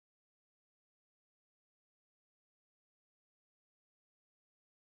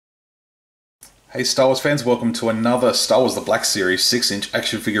Hey Star Wars fans, welcome to another Star Wars The Black Series 6-inch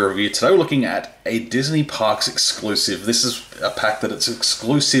action figure review. Today we're looking at a Disney Parks exclusive. This is a pack that it's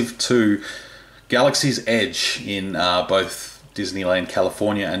exclusive to Galaxy's Edge in both Disneyland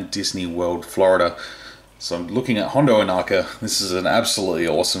California and Disney World Florida. So I'm looking at Hondo Ohnaka. This is an absolutely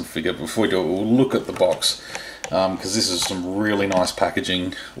awesome figure. Before we do it, we'll look at the box because this is some really nice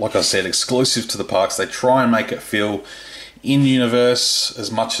packaging. Like I said, exclusive to the parks. They try and make it feel in-universe as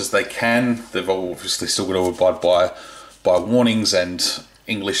much as they can. They've obviously still got to abide by warnings and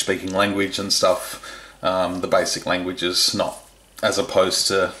English-speaking language and stuff. The basic languages, not as opposed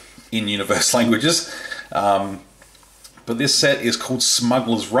to in-universe languages. But this set is called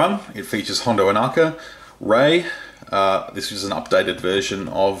Smuggler's Run. It features Hondo Ohnaka, Rey. This is an updated version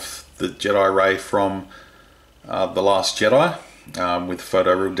of the Jedi Rey from The Last Jedi with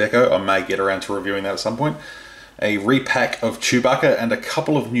photo real deco. I may get around to reviewing that at some point. A repack of Chewbacca and a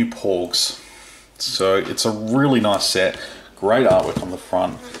couple of new Porgs. So it's a really nice set. Great artwork on the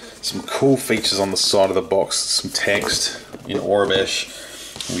front. Some cool features on the side of the box. Some text in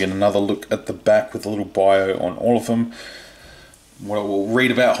Aurebesh. We get another look at the back with a little bio on all of them. What we'll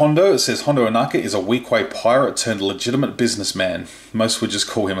read about Hondo, it says Hondo Ohnaka is a weak-way pirate turned legitimate businessman. Most would just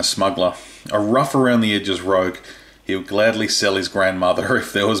call him a smuggler. A rough around the edges rogue. He would gladly sell his grandmother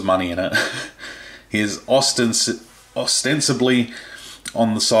if there was money in it. He is ostensibly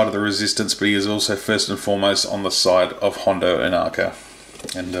on the side of the Resistance, but he is also first and foremost on the side of Hondo Ohnaka.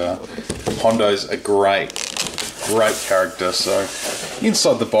 And Hondo's a great character. So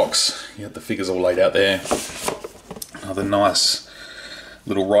inside the box, you have the figures all laid out there. Another nice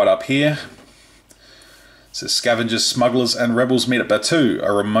little write-up here. It says, scavengers, smugglers, and rebels meet at Batuu,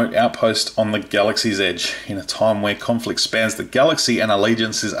 a remote outpost on the galaxy's edge. In a time where conflict spans the galaxy and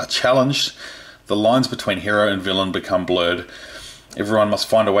allegiances are challenged, the lines between hero and villain become blurred. Everyone must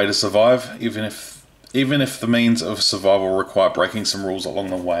find a way to survive, even if the means of survival require breaking some rules along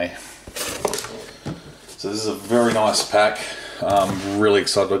the way. So this is a very nice pack. I'm really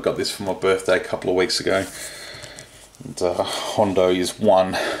excited. I got this for my birthday a couple of weeks ago. And, Hondo is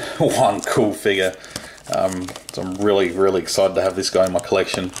one cool figure. So I'm really excited to have this guy in my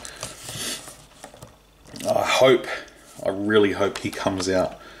collection. I really hope he comes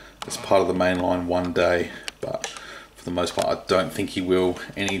out as part of the main line one day, but for the most part I don't think he will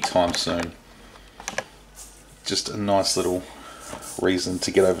anytime soon. Just a nice little reason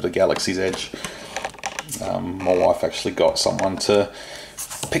to get over to Galaxy's Edge. My wife actually got someone to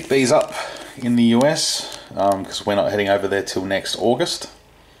pick these up in the US because we're not heading over there till next August.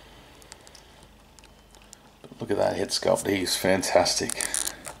 But look at that head sculpt, he's fantastic.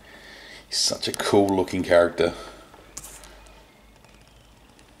 He's such a cool looking character.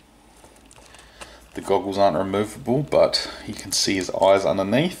 The goggles aren't removable, but you can see his eyes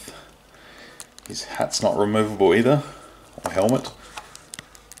underneath. His hat's not removable either, or helmet.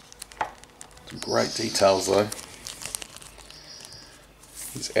 Some great details though.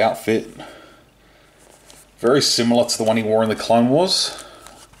 His outfit, very similar to the one he wore in the Clone Wars.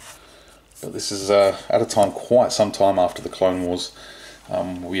 But this is at a time quite some time after the Clone Wars.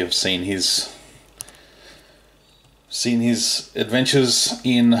 We have seen his adventures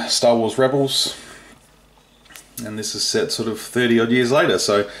in Star Wars Rebels. And this is set sort of 30 odd years later,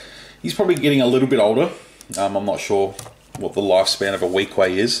 so he's probably getting a little bit older. I'm not sure what the lifespan of a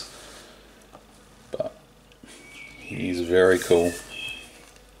weak-way is, but he's very cool.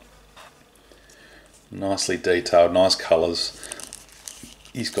 Nicely detailed, nice colours.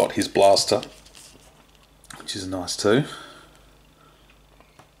 He's got his blaster, which is nice too.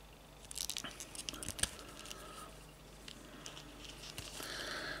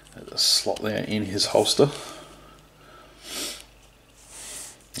 There's a slot there in his holster.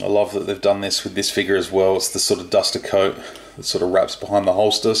 I love that they've done this with this figure as well. It's the sort of duster coat that sort of wraps behind the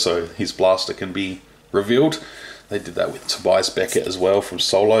holster so his blaster can be revealed. They did that with Tobias Beckett as well from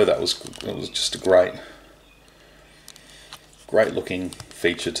Solo. That was just a great looking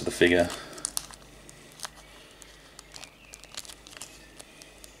feature to the figure.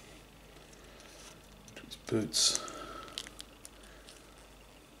 His boots.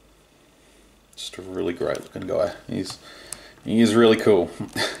 Just a really great looking guy. He is really cool.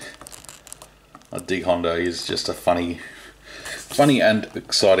 I dig Hondo. He's just a funny and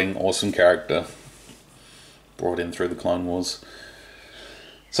exciting, awesome character. Brought in through the Clone Wars.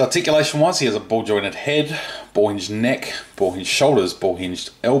 So articulation-wise, he has a ball-jointed head, ball-hinged neck, ball-hinged shoulders, ball-hinged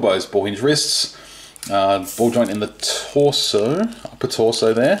elbows, ball-hinged wrists, ball joint in the torso, upper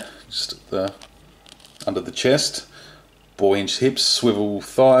torso there, just under the chest, ball-hinged hips, swivel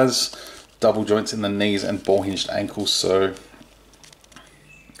thighs, double joints in the knees, and ball-hinged ankles. So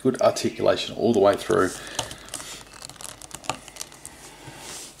Good articulation all the way through.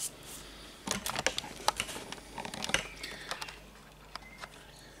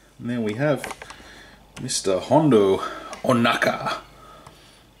 And there we have Mr. Hondo Ohnaka.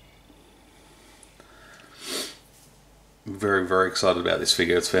 I'm very, very excited about this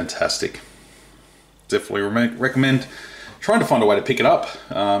figure. It's fantastic. Definitely recommend trying to find a way to pick it up.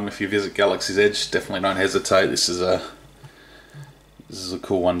 If you visit Galaxy's Edge, definitely don't hesitate. This is a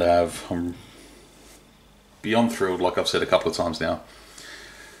cool one to have. I'm beyond thrilled, like I've said a couple of times now.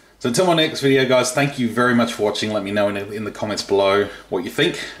 So until my next video, guys, thank you very much for watching. Let me know in the comments below what you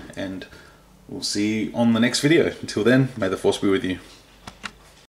think, and we'll see you on the next video. Until then, may the Force be with you.